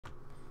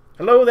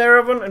Hello there,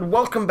 everyone, and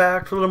welcome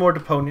back to a little more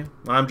Deponia.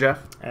 I'm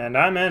Jeff. And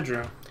I'm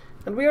Andrew.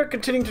 And we are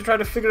continuing to try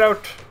to figure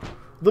out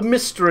the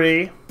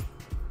mystery.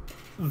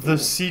 The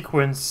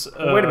sequence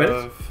of... Wait a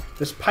minute.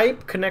 This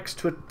pipe connects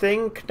to a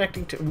thing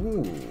connecting to...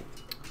 Ooh.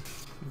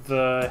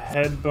 The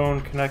head bone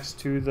connects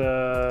to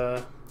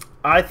the...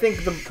 I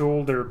think the...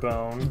 shoulder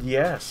bone.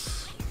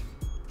 Yes.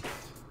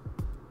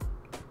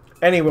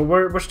 Anyway,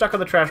 we're stuck on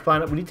the trash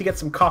planet. We need to get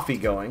some coffee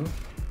going.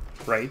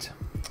 Right.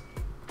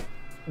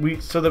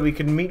 So that we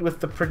can meet with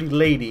the pretty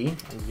lady.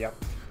 Yep.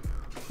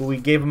 Who we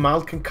gave a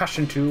mild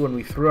concussion to when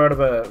we threw her out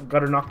of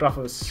got her knocked off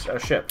of a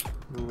ship.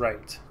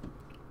 Right.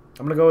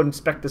 I'm gonna go and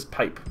inspect this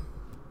pipe.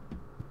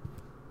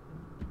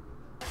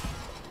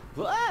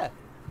 What?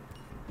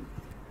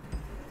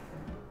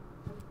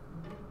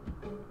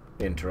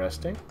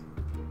 Interesting.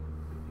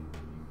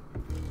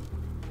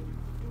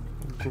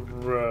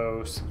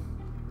 Gross.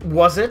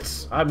 Was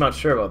it? I'm not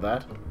sure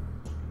about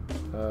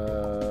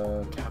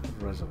that. Tap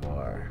of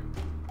reservoir.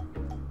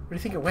 Where do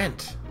you think it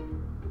went?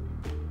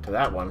 To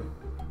that one.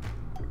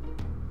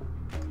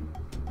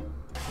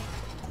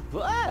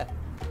 What?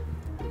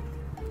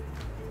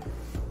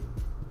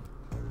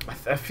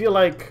 I feel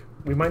like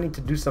we might need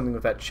to do something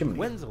with that chimney.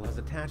 Wenzel has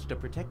attached a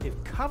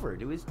protective cover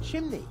to his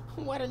chimney.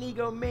 What an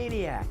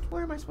egomaniac.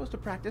 Where am I supposed to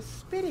practice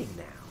spitting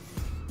now?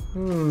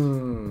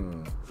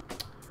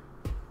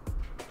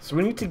 So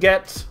we need to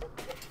get...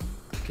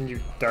 Can you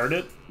dart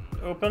it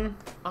open?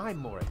 I'm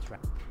more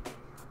attracted.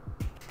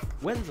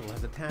 Wenzel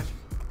has attached...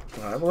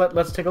 Alright, well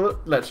let's take a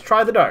look. Let's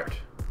try the dart.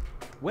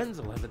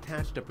 Wenzel has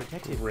attached a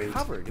protective Great.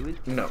 cover to his...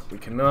 No, we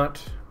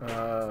cannot.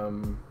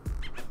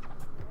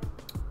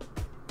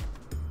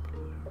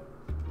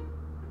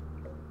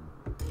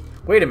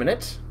 Wait a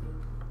minute.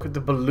 Could the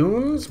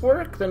balloons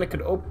work? Then it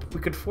could we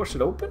could force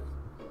it open?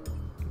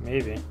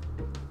 Maybe.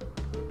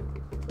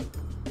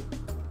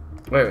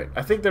 Wait.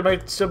 I think there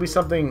might still be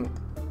something...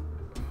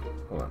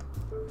 Hold on.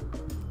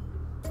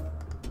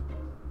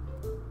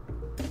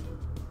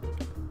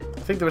 I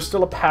think there was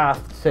still a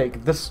path to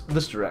take this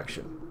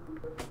direction.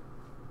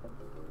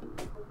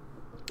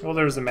 Well,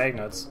 there's the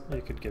magnets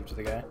you could give to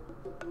the guy.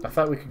 I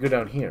thought we could go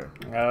down here.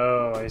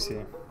 Oh, I see.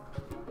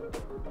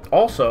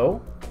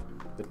 Also,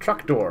 the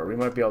truck door. We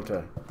might be able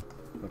to...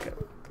 Okay.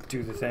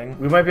 Do the thing.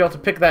 We might be able to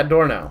pick that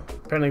door now.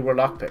 Apparently we're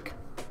lockpick.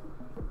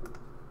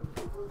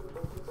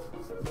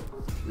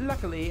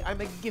 Luckily, I'm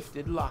a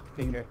gifted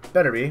lockpicker.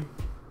 Better be.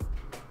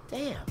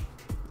 Damn,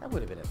 that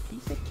would have been a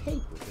piece of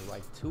cake with the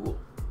right tool.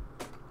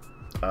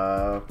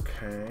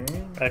 Okay.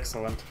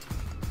 Excellent.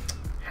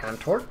 Hand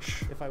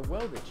torch. If I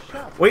weld it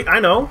shut... Wait, I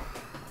know.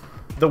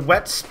 The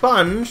wet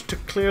sponge to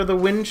clear the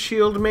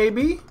windshield,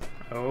 maybe?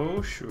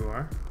 Oh,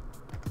 sure.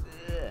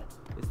 Ugh,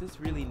 is this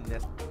really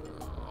necessary?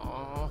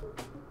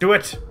 Do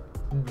it.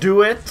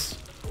 Do it.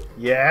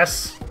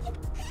 Yes.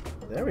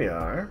 There we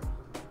are.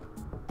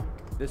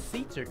 The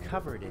seats are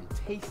covered in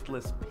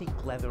tasteless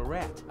pink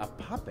leatherette. A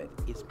puppet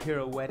is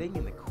pirouetting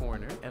in the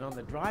corner, and on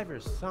the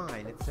driver's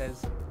sign it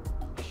says,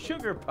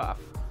 Sugar Puff.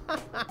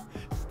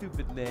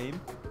 Stupid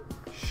name.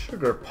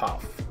 Sugar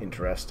Puff.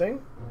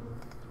 Interesting.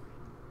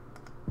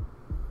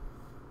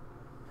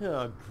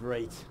 Oh,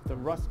 great. The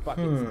rust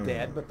bucket's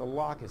dead, but the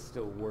lock is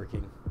still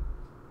working.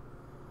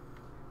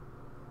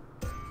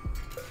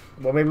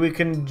 Well, maybe we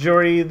can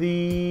jury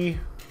the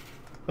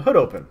hood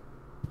open.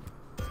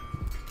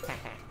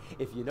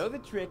 If you know the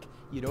trick,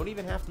 you don't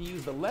even have to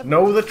use the lever.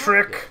 Know the to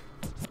trick.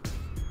 it.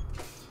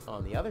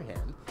 On the other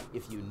hand,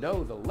 if you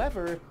know the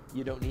lever,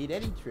 you don't need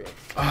any tricks.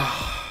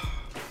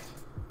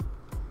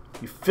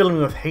 You fill me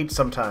with hate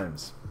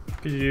sometimes.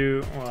 Could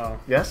you... Well...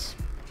 Yes?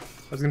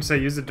 I was going to say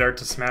use the dart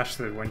to smash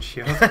the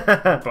windshield,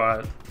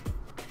 but...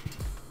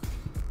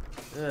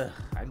 Ugh,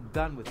 I'm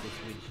done with this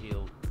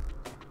windshield.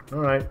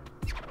 Alright.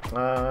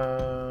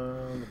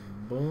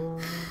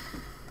 Boom.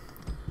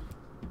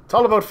 It's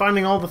all about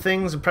finding all the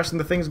things and pressing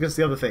the things against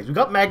the other things. We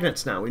got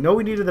magnets now. We know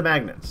we needed the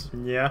magnets.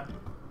 Yeah.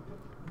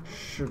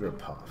 Sugar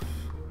Puff.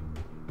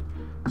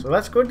 So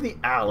let's go to the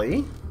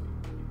alley,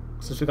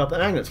 since we got the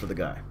magnets for the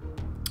guy.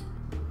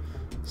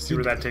 See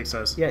where that takes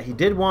us. Yeah, he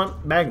did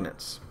want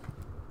magnets.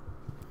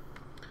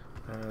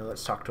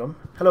 Let's talk to him.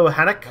 Hello,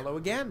 Hannock. Hello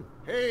again.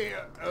 Hey,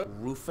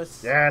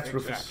 Rufus. Yeah, it's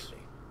exactly.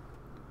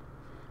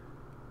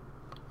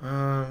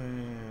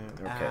 Rufus.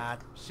 Okay.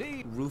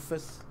 See,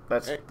 Rufus.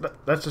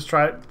 Let's just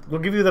try it.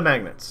 We'll give you the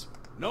magnets.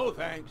 No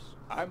thanks.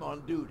 I'm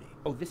on duty.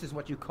 Oh, this is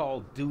what you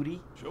call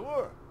duty?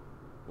 Sure.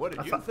 What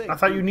did you think? I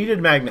thought you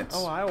needed magnets.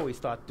 Oh, I always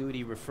thought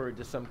duty referred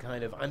to some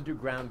kind of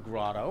underground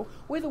grotto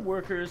where the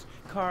workers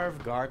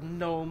carve garden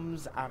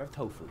gnomes out of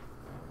tofu.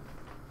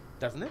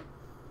 Doesn't it?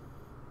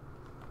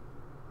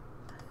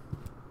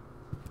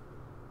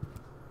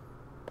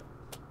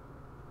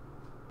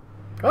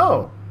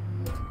 Oh.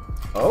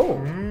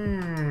 Oh.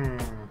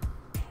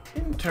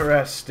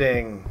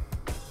 Interesting.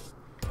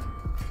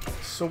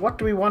 So what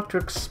do we want to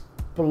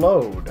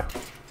explode?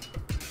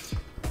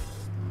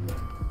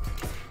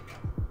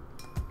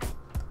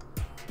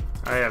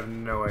 I have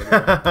no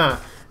idea.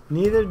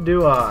 Neither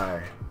do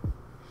I.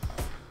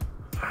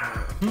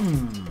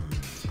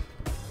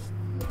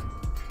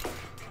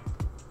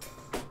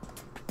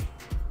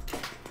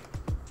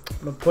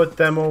 I'm gonna put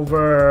them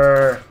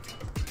over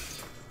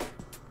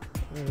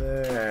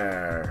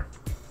there.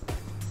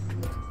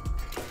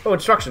 Oh,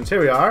 instructions.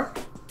 Here we are.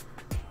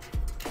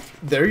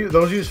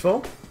 Those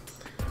useful.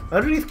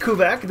 Underneath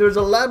Kuvak, there's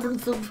a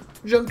labyrinth of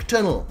junk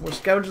tunnel where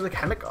scavengers like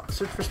Hammock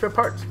search for spare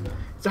parts.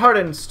 It's a hard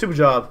and stupid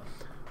job.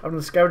 Often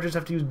the scavengers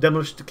have to use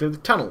demolition to clear the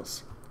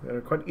tunnels.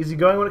 They're quite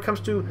easygoing when it comes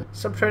to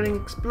subterranean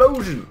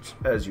explosions.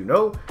 As you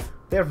know,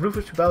 they have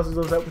Rufus who balances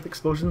those out with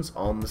explosions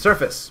on the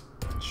surface.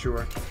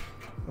 Sure.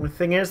 The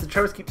thing is, the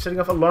Travis keep setting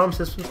off alarm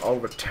systems all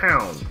over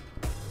town.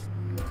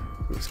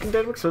 Rufus can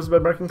dead explosions by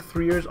marking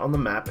 3 years on the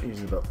map and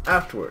using the bell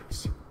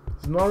afterwards.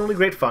 It's not only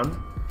great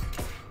fun,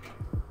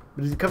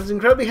 but it comes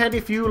incredibly handy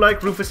if you,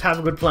 like Rufus, have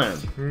a good plan.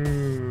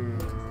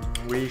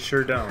 We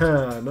sure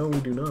don't. No,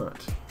 we do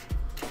not.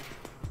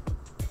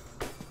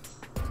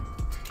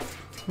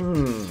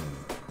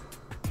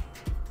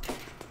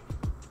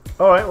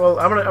 Alright, well,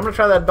 I'm gonna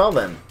try that bell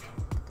then.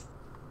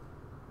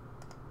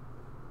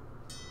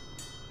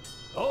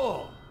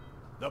 Oh,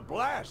 the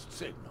blast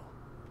signal.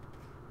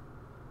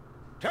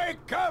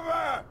 Take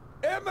cover!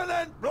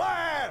 Imminent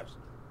blast!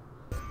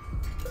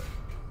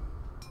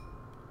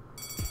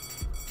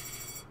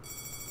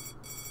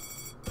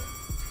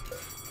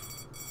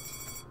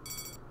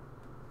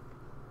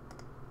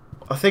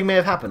 A thing may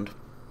have happened.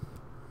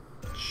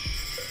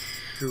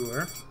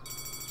 Sure.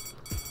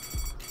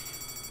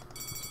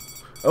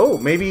 Oh,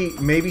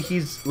 maybe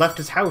he's left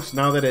his house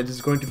now that it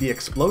is going to be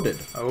exploded.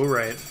 Oh,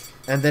 right.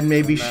 And then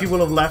maybe she will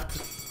have left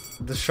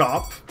the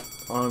shop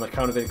on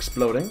account of it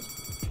exploding.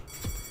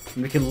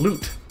 And we can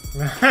loot.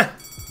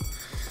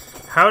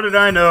 How did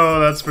I know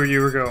that's where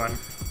you were going?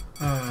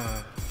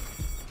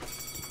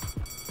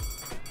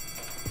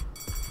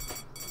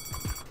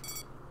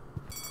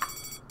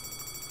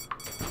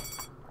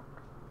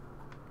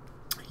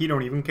 He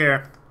don't even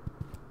care.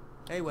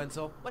 Hey,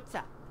 Wenzel. What's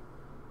up?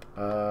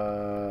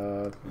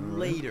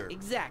 Later.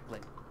 Exactly.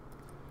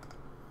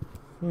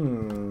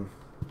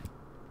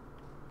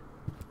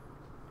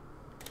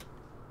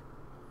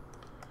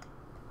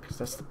 Because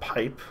that's the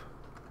pipe.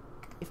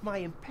 If my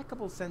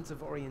impeccable sense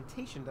of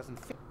orientation doesn't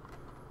fit...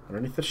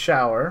 Underneath the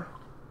shower.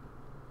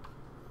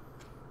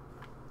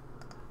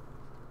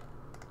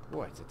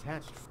 Boy, it's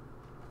attached.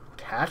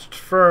 Attached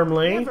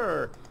firmly.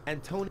 Never!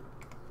 And Tony...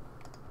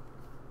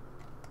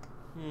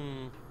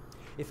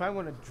 If I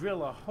want to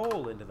drill a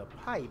hole into the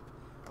pipe,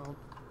 I'll...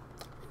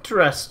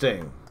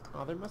 Interesting.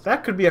 Oh, there must...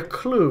 That could be a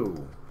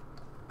clue.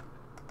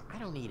 I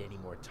don't need any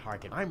more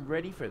target. I'm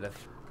ready for the...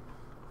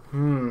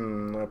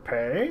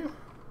 Okay.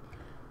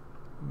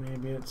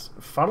 Maybe it's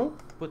a funnel?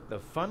 Put the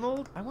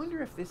funnel... I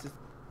wonder if this is...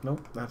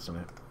 Nope, that's not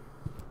it.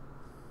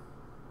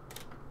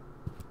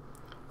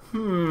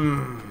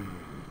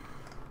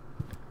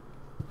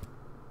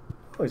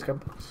 Oh, he's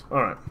got books.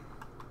 Alright.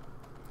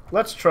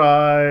 Let's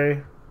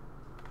try...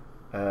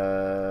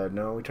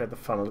 no, we tried the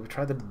funnel. Did we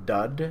try the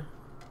dud?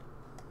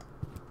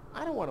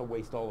 I don't want to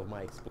waste all of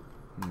my...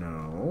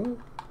 No.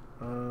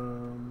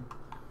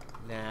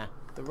 Nah.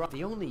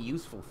 The only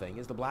useful thing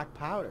is the black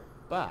powder.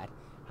 But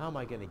how am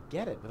I going to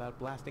get it without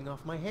blasting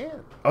off my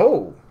hand?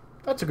 Oh,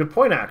 that's a good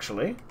point,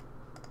 actually.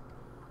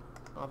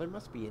 Oh, there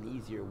must be an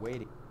easier way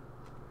to...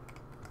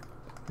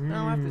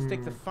 I'll have to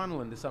stick the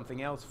funnel into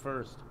something else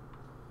first.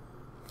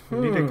 We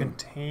need a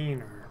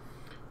container.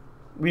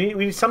 We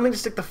need something to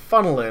stick the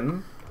funnel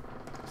in,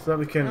 so that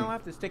we can... I'll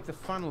have to stick the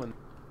funnel in...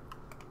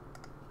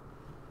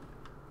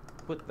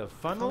 Put the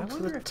funnel...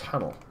 into the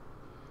tunnel.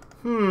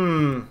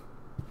 But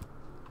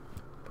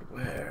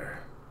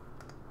where?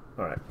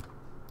 Alright.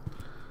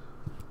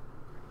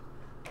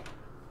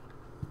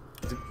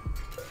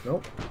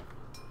 Nope.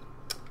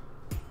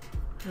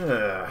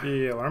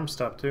 The alarm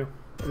stopped too.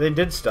 They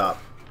did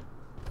stop.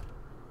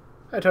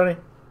 Hi, Tony.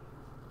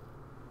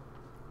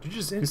 Did you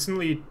just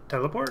instantly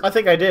teleport? I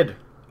think I did.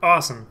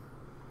 Awesome.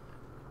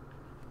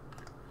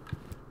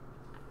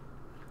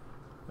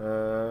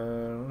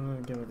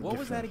 What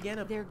was that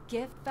again? They're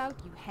gift out.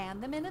 You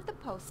hand them in at the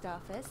post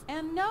office,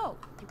 and no.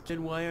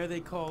 Then why are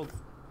they called...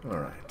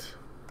 Alright.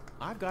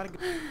 I've got to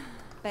go...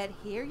 But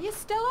here you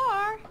still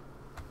are.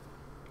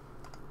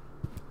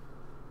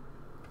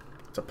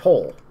 It's a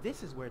pole.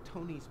 This is where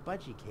Tony's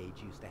budgie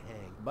cage used to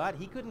hang. But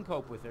he couldn't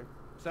cope with her,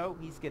 so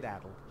he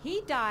skedaddled.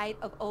 He died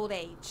of old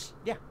age.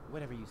 Yeah,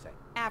 whatever you say.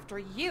 After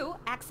you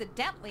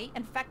accidentally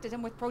infected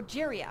him with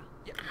progeria.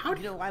 Yeah, How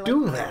do you I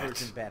do like that? my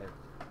version better.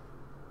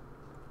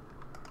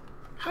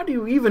 How do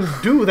you even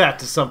do that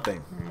to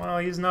something? Well,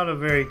 he's not a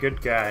very good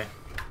guy.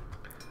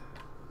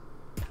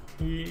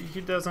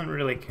 He doesn't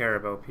really care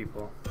about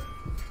people.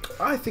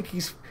 I think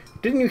he's...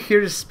 Didn't you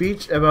hear his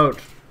speech about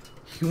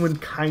human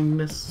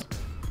kindness?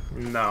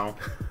 No.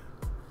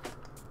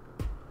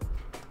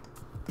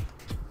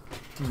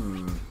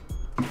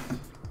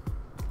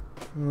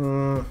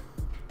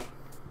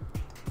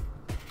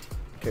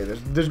 Okay,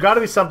 there's got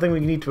to be something we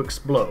need to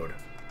explode.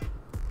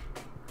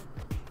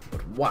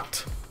 But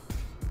what?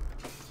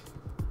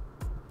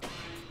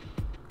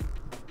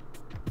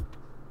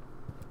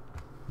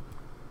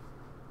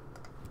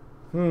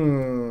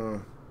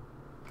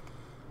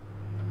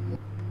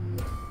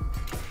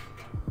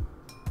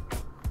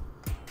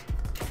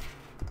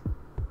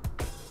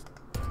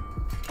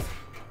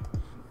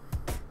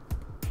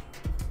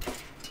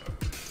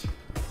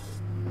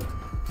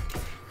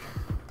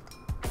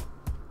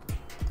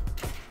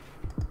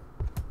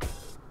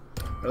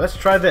 Let's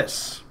try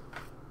this.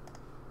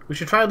 We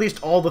should try at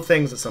least all the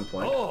things at some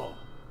point. Oh,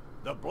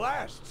 the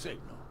blast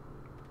signal.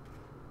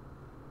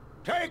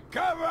 Take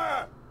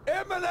cover!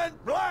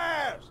 Imminent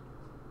blast!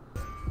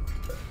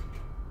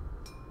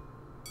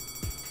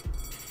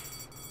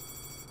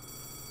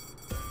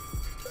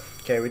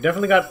 Okay, we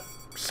definitely got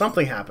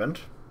something happened.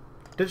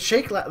 Did it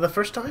shake the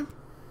first time?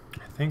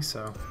 I think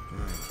so.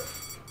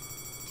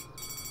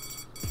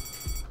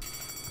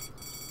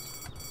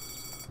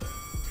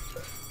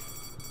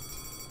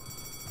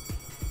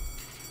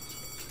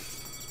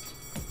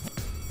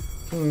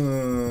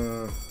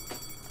 Hmm.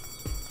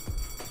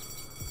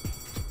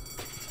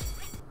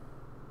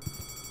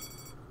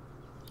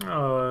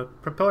 Oh,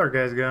 propeller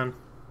guy's gone.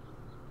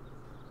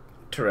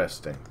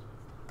 Interesting.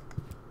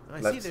 I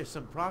see Let's- there's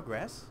some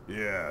progress.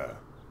 Yeah.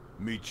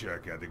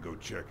 Meatcheck had to go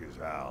check his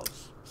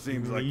house.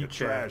 Seems like the Meatcheck.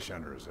 trash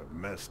hunters have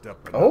messed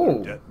up Oh.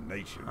 another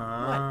detonation.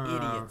 What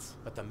idiots.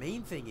 But the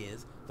main thing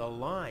is, the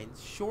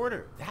line's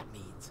shorter. That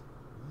means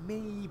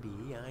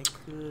maybe I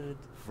could...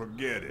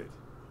 Forget it.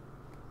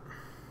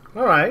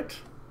 Alright.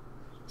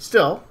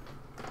 Still,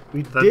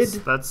 we That's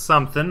did... that's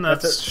something.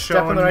 That's That's a step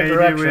in showing the right maybe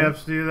direction. we have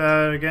to do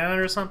that again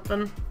or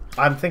something.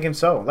 I'm thinking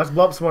so. Let's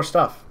blow up some more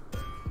stuff.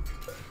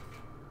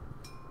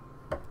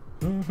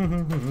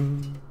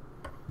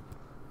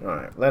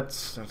 Alright,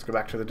 let's go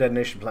back to the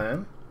detonation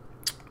plan.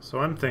 So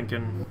I'm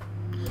thinking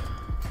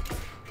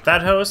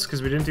that house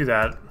because we didn't do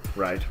that.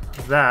 Right.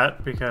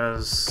 That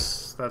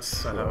because that's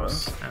the Sure.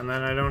 house, and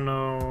then I don't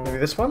know. Maybe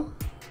this one?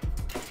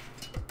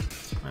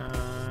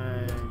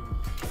 Uh,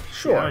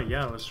 Sure.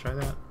 Yeah, let's try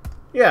that.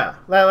 Yeah,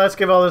 let's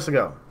give all this a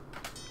go.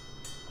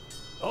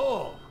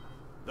 Oh,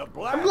 the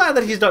blast. I'm glad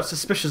that he's not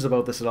suspicious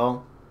about this at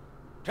all.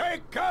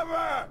 Take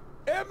cover!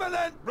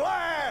 Imminent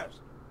blast!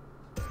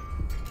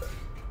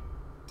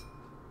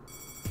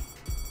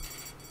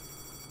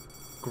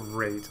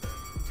 Great.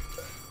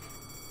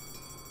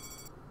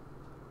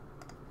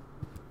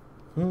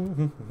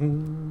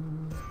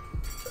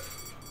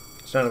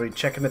 So now we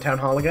checking the town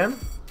hall again.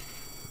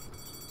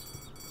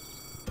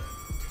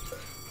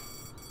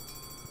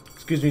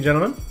 Excuse me,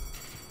 gentlemen.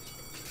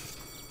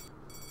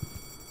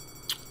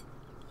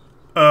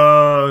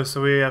 Oh,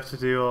 so we have to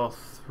do all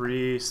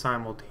three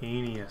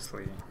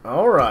simultaneously,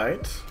 All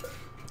right.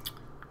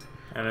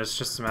 and it's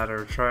just a matter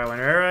of trial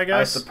and error, I I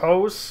guess.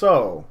 suppose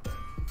so.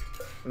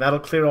 And that'll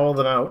clear all of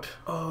them out.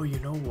 Oh, you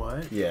know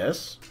what?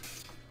 Yes.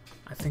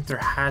 I think their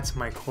hats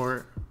might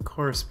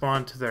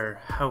correspond to their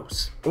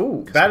house.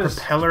 Ooh, that is...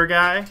 Propeller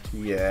guy.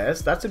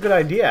 Yes, that's a good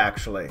idea,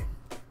 actually.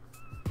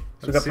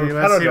 So we got Let's see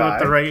propeller what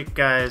the guy. right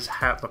guy's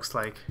hat looks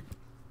like.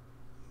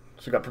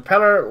 So we got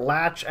propeller,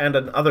 latch, and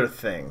another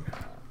thing.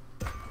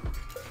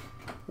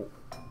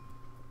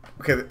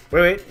 Okay,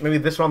 wait. Maybe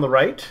this one on the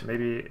right?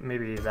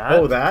 Maybe that.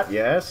 Oh, that,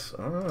 yes.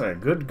 All right,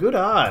 good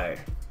eye.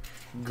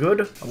 Good.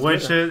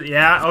 Which good. is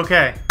yeah,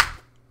 okay.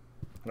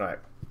 All right,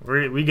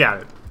 We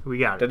got it. We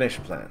got it.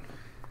 detonation plan.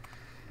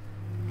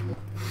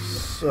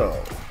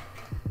 So,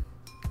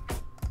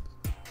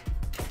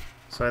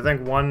 So I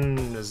think one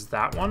is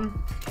that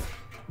one.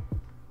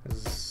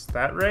 Is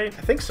that right?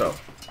 I think so.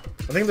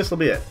 I think this will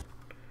be it.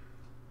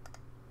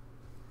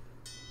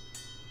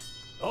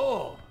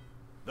 Oh,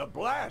 the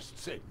blast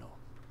signal.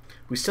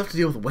 We still have to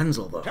deal with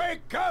Wenzel, though.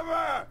 Take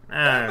cover!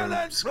 Ah,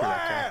 Imminent screw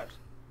that blast!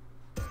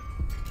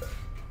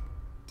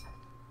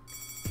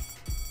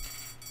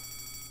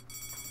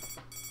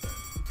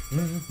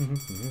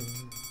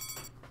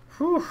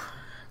 Whew.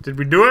 Did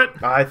we do it?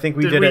 I think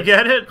we did we it.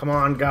 get it? Come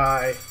on,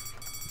 guy.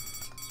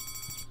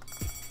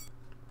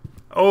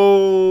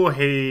 Oh,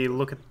 hey,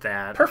 look at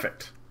that.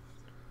 Perfect.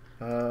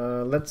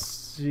 Let's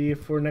see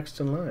if we're next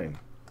in line.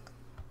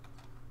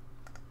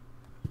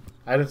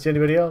 I didn't see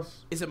anybody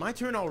else. Is it my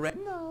turn already?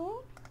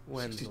 No.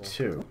 Wenzel.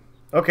 62.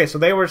 Okay, so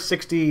they were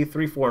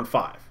 63, 4, and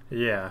 5.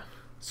 Yeah.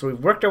 So we've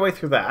worked our way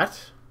through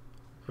that.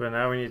 But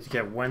now we need to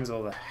get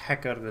Wenzel the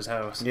heck out of his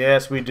house.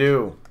 Yes, we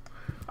do.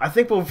 I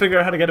think we'll figure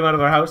out how to get him out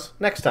of our house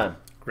next time.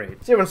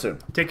 Great. See everyone soon.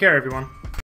 Take care, everyone.